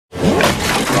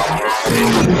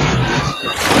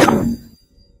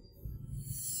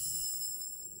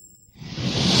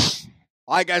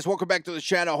Alright guys, welcome back to the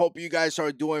channel. Hope you guys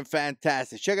are doing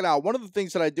fantastic. Check it out. One of the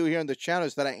things that I do here on the channel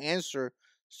is that I answer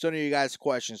some of you guys'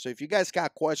 questions. So if you guys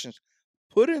got questions,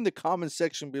 put it in the comment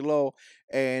section below,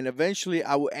 and eventually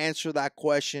I will answer that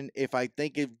question if I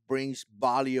think it brings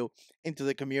value into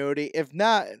the community. If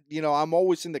not, I'm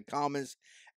always in the comments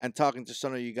and talking to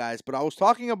some of you guys. But I was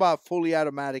talking about fully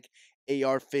automatic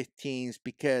AR-15s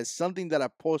because something that I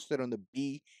posted on the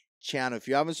B channel. If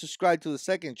you haven't subscribed to the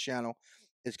second channel,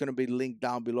 it's going to be linked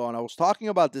down below. And I was talking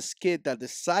about this kid that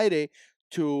decided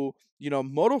to,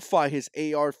 modify his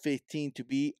AR-15 to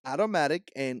be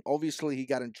automatic. And obviously he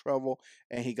got in trouble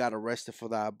and he got arrested for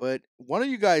that. But one of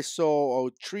you guys saw,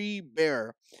 Tree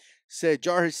Bear said,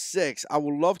 JH6, I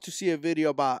would love to see a video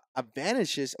about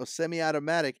advantages of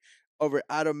semi-automatic over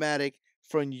automatic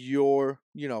from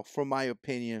from my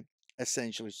opinion,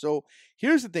 essentially. So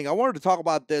here's the thing. I wanted to talk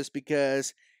about this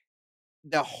because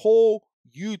the whole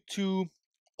YouTube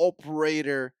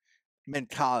operator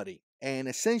mentality, and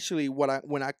essentially when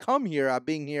I come here, I've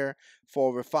been here for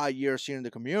over 5 years here in the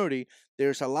community.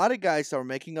 There's a lot of guys that are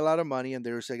making a lot of money, and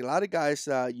there's a lot of guys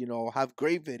that have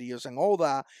great videos and all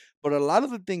that, but a lot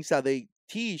of the things that they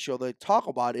teach or they talk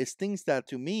about is things that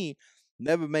to me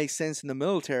never make sense in the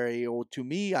military, or to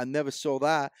me I never saw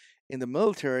that in the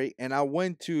military. And I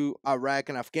went to Iraq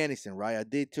and Afghanistan, right?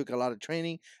 I took a lot of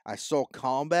training. I saw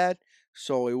combat.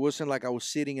 So it wasn't like I was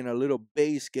sitting in a little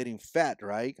base getting fat,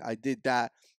 right? I did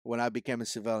that when I became a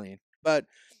civilian. But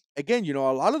again,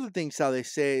 a lot of the things that they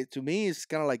say to me is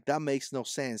kind of like that makes no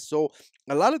sense. So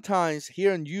a lot of times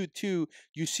here on YouTube,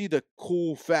 you see the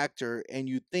cool factor and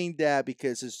you think that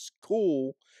because it's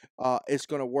cool, it's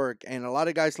going to work. And a lot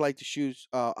of guys like to shoot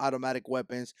automatic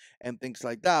weapons and things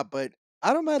like that. But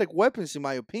automatic weapons, in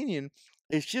my opinion,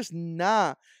 is just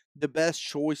not the best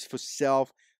choice for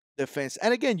self defense.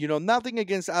 And again, nothing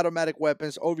against automatic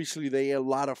weapons. Obviously, they are a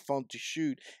lot of fun to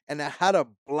shoot, and I had a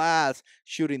blast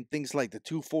shooting things like the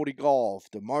 240 Golf,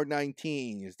 the Mark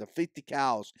 19s, the 50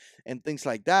 cals, and things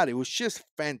like that. It was just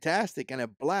fantastic and a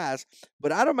blast.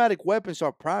 But automatic weapons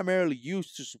are primarily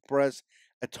used to suppress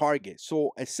a target.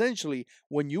 So essentially,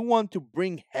 when you want to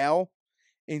bring hell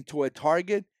into a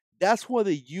target, that's what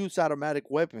they use automatic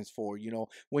weapons for.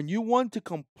 When you want to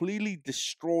completely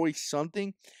destroy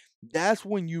something, that's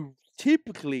when you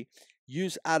typically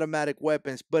use automatic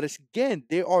weapons. But again,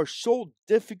 they are so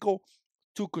difficult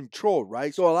to control,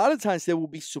 right? So a lot of times they will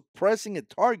be suppressing a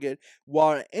target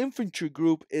while an infantry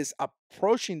group is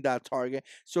approaching that target.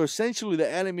 So essentially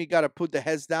the enemy got to put the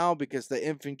heads down because the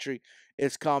infantry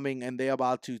is coming and they're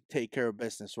about to take care of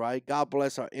business, right? God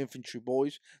bless our infantry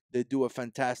boys. They do a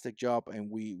fantastic job,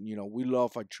 and we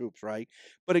love our troops, right?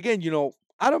 But again,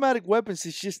 automatic weapons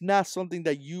is just not something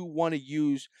that you want to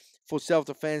use for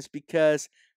self-defense because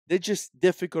they're just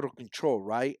difficult to control,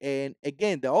 right? And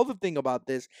again, the other thing about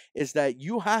this is that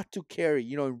you have to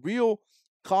carry, in real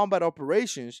combat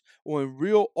operations or in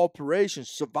real operations,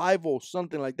 survival,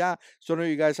 something like that. So now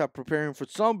you guys are preparing for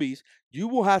zombies, you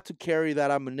will have to carry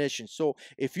that ammunition. So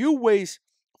if you waste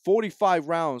 45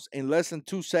 rounds in less than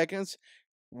 2 seconds,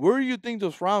 where do you think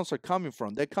those rounds are coming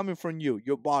from? They're coming from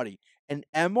your body. And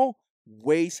ammo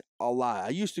weighs a lot. I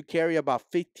used to carry about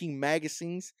 15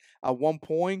 magazines at one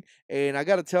point, and I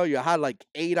gotta tell you, I had like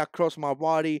 8 across my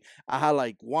body. I had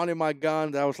like 1 in my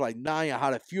gun. That was like 9. I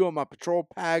had a few in my patrol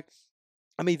pack.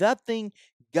 I mean, that thing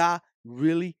got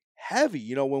really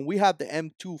heavy. When we had the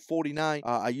M249,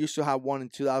 I used to have one in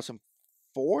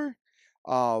 2004.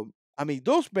 I mean,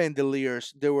 those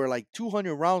bandoliers, they were like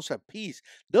 200 rounds a piece.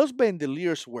 Those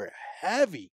bandoliers were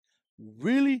heavy,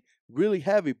 really, really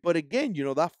heavy. But again,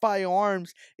 that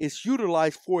firearms is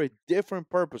utilized for a different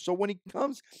purpose. So when it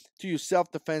comes to your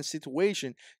self-defense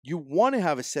situation, you want to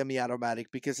have a semi-automatic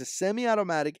because a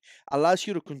semi-automatic allows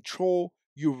you to control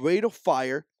your rate of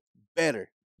fire better.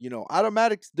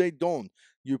 Automatics, they don't.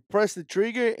 You press the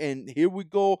trigger and here we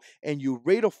go, and your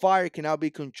rate of fire cannot be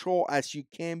controlled as you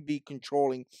can be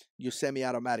controlling your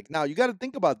semi-automatic. Now, you got to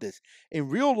think about this. In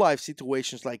real life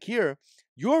situations like here,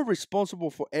 you're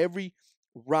responsible for every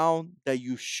round that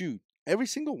you shoot, every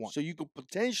single one. So you could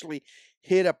potentially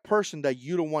hit a person that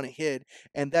you don't want to hit,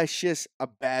 and that's just a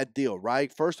bad deal,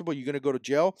 right? First of all, you're going to go to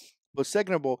jail. But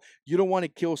second of all, you don't want to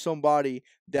kill somebody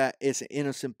that is an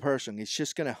innocent person. It's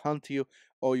just going to hunt you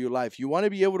all your life. You want to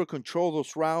be able to control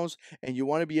those rounds, and you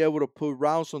want to be able to put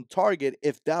rounds on target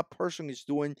if that person is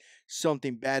doing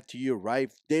something bad to you, right?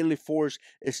 If deadly force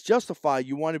is justified,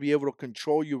 you want to be able to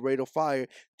control your rate of fire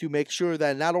to make sure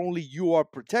that not only you are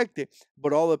protected,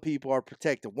 but other people are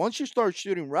protected. Once you start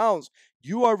shooting rounds,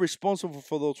 you are responsible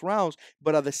for those rounds,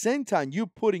 but at the same time, you're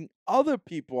putting other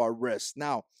people at risk.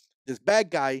 Now, this bad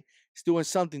guy is doing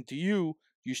something to you,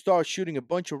 you start shooting a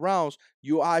bunch of rounds,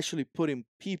 you're actually putting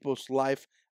people's life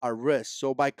at risk.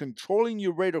 So by controlling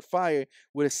your rate of fire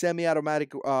with a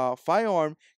semi-automatic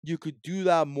firearm, you could do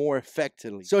that more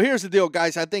effectively. So here's the deal,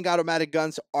 guys. I think automatic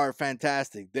guns are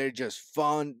fantastic. They're just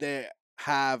fun.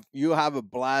 You have a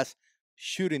blast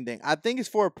shooting thing. I think it's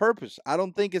for a purpose. I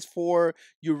don't think it's for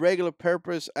your regular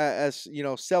purpose as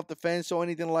self-defense or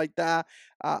anything like that.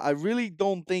 I really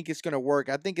don't think it's gonna work.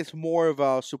 I think it's more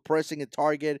of suppressing a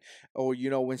target, or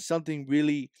when something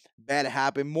really bad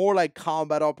happen, more like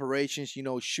combat operations.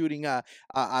 Shooting at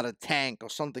a tank or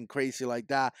something crazy like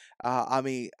that. I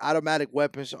mean, automatic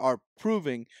weapons are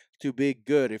proving to be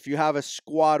good. If you have a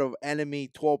squad of enemy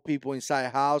 12 people inside a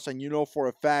house, and you know for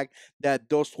a fact that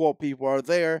those 12 people are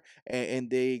there,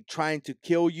 and they trying to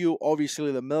kill you,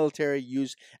 obviously the military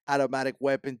use automatic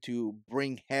weapon to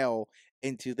bring hell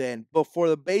into them. But for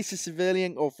the basic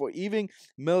civilian, or for even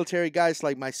military guys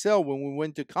like myself, when we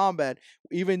went to combat,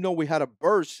 even though we had a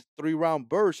burst, 3-round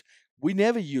burst, we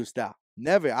never used that.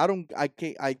 Never. I don't. I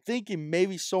can't. I think in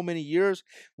maybe so many years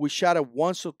we shot it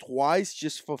once or twice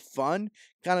just for fun,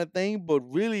 kind of thing. But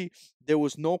really, there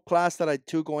was no class that I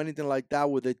took or anything like that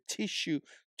with a tissue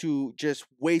to just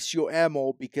waste your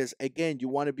ammo, because again, you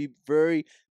want to be very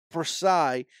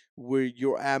precise with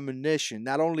your ammunition.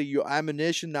 Not only your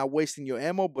ammunition, not wasting your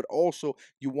ammo, but also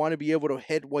you want to be able to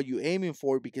hit what you're aiming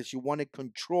for, because you want to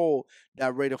control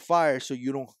that rate of fire so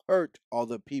you don't hurt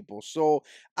other people. So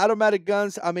automatic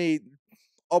guns, I mean,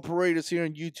 operators here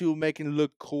on YouTube making it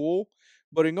look cool,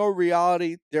 but in all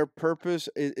reality, their purpose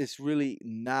is really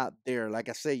not there. Like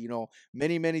I say,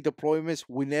 many deployments,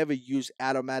 we never use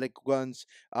automatic guns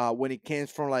when it came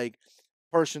from like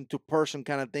person to person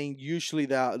kind of thing. Usually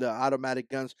the automatic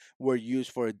guns were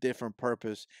used for a different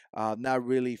purpose, not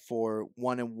really for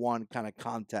one-on-one kind of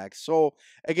contact. So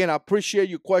again, I appreciate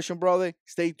your question, brother.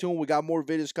 Stay tuned, we got more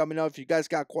videos coming up. If you guys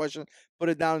got questions, put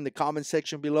it down in the comment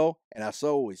section below, and as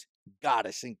always, God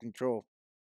is in control.